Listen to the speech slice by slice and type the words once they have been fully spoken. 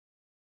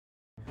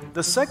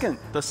The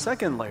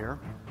second layer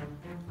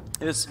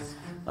is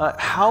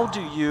how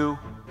do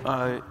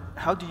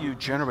you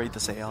generate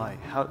this AI?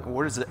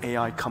 Where does the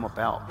AI come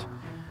about?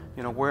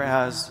 You know,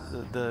 whereas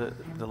the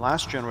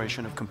last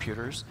generation of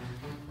computers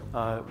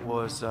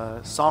was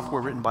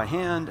software written by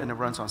hand and it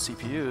runs on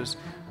CPUs.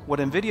 What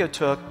NVIDIA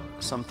took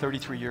some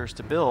 33 years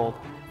to build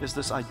is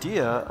this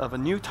idea of a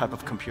new type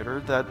of computer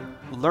that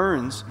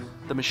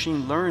the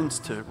machine learns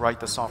to write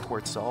the software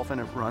itself,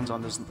 and it runs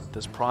on this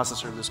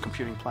processor, this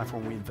computing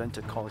platform we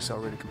invented called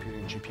accelerated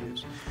computing,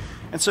 GPUs.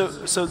 And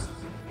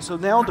so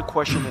now the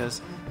question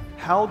is,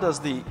 how does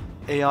the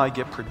AI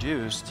get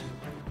produced?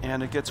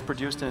 And it gets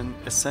produced in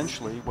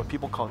essentially what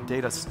people call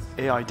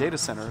AI data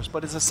centers,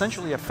 but it's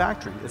essentially a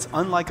factory. It's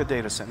unlike a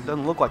data center. It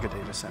doesn't look like a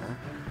data center.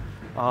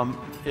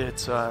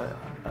 It's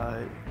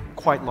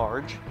quite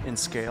large in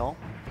scale.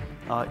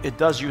 It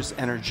does use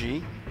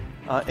energy,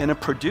 and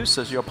it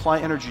produces, you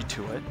apply energy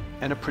to it,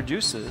 and it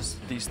produces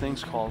these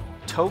things called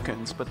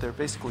tokens, but they're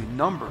basically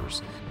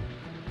numbers.